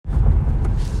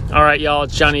All right, y'all,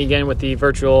 it's Johnny again with the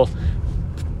Virtual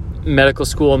Medical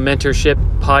School Mentorship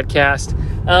Podcast.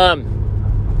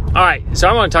 All right, so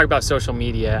I want to talk about social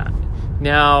media.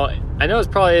 Now, I know it's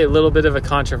probably a little bit of a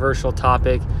controversial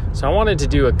topic, so I wanted to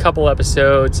do a couple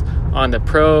episodes on the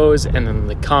pros and then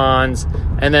the cons,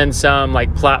 and then some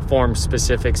like platform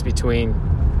specifics between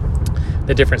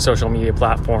the different social media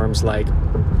platforms like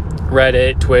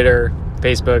Reddit, Twitter,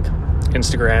 Facebook,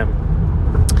 Instagram,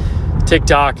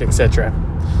 TikTok, etc.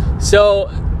 So,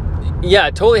 yeah,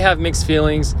 I totally have mixed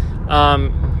feelings.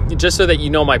 Just so that you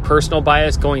know my personal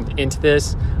bias going into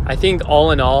this, I think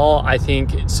all in all, I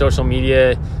think social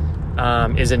media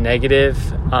is a negative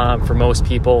for most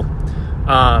people.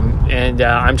 And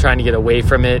I'm trying to get away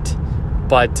from it.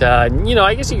 But, I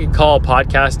guess you could call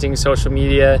podcasting social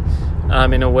media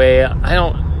in a way.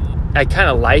 I kind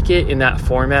of like it in that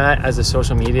format as a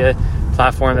social media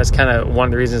platform. That's kind of one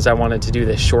of the reasons I wanted to do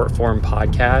this short form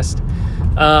podcast.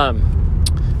 I'm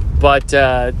going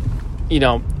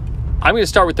to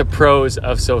start with the pros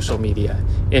of social media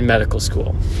in medical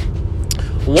school.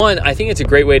 One, I think it's a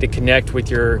great way to connect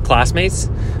with your classmates,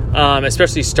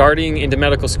 especially starting into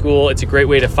medical school. It's a great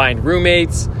way to find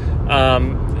roommates,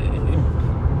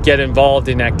 get involved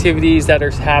in activities that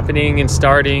are happening and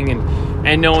starting,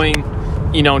 and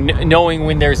knowing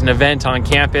when there's an event on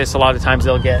campus. A lot of times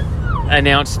they'll get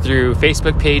announced through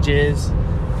Facebook pages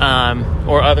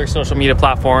or other social media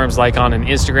platforms like on an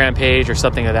Instagram page or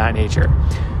something of that nature.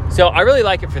 So I really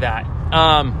like it for that.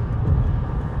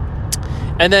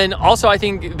 And then also I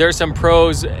think there's some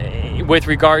pros with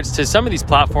regards to some of these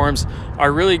platforms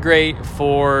are really great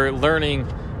for learning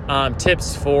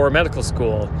tips for medical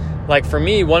school. Like for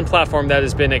me, one platform that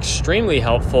has been extremely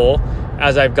helpful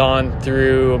as I've gone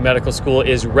through medical school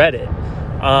is Reddit.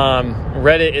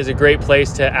 Reddit is a great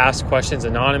place to ask questions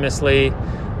anonymously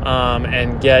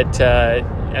and get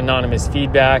anonymous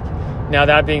feedback. Now,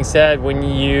 that being said, when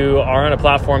you are on a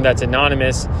platform that's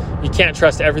anonymous, you can't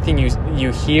trust everything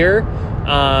you hear,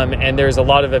 and there's a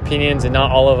lot of opinions, and not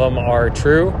all of them are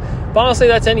true. But honestly,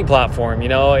 that's any platform,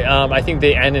 I think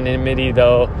the anonymity,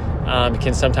 though,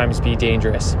 can sometimes be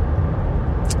dangerous.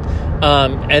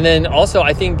 And then also,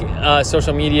 I think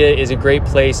social media is a great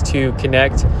place to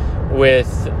connect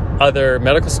with other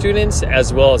medical students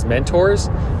as well as mentors.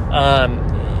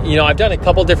 I've done a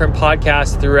couple different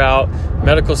podcasts throughout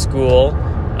medical school.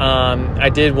 I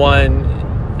did one,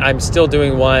 I'm still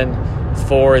doing one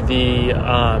for the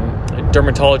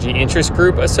Dermatology Interest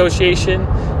Group Association.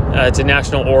 It's a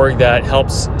national org that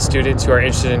helps students who are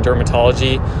interested in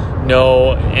dermatology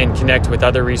know and connect with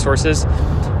other resources.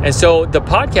 And so the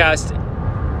podcast,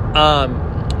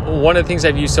 one of the things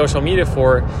I've used social media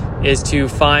for is to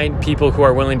find people who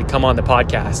are willing to come on the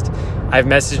podcast. I've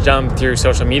messaged them through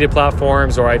social media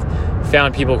platforms, or I've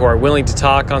found people who are willing to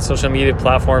talk on social media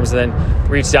platforms and then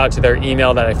reached out to their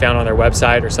email that I found on their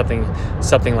website or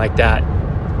something like that.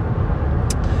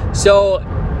 So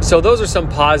those are some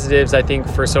positives, I think,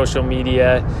 for social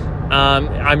media.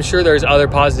 I'm sure there's other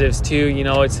positives too.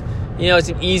 It's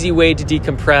an easy way to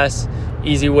decompress,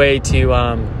 easy way to,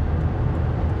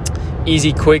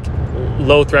 quick,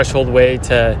 low threshold way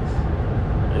to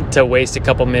waste a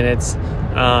couple minutes.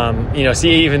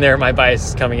 See, even there, my bias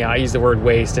is coming out. I use the word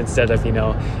waste instead of,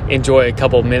 enjoy a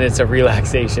couple minutes of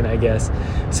relaxation, I guess.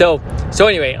 So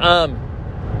anyway,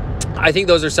 I think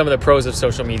those are some of the pros of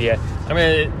social media. I'm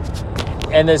going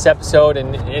to end this episode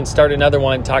and start another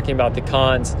one talking about the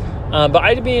cons. But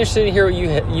I'd be interested to hear what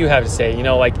you have to say.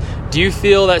 Do you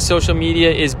feel that social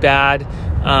media is bad?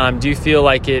 Do you feel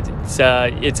like it's a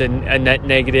net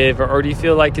negative, or do you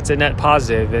feel like it's a net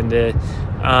positive? And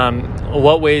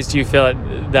what ways do you feel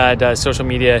that social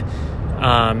media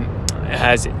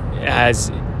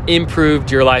has improved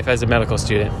your life as a medical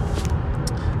student?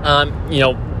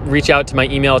 Reach out to my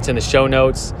email. It's in the show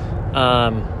notes.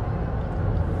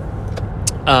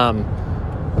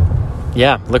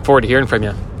 Look forward to hearing from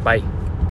you. Bye.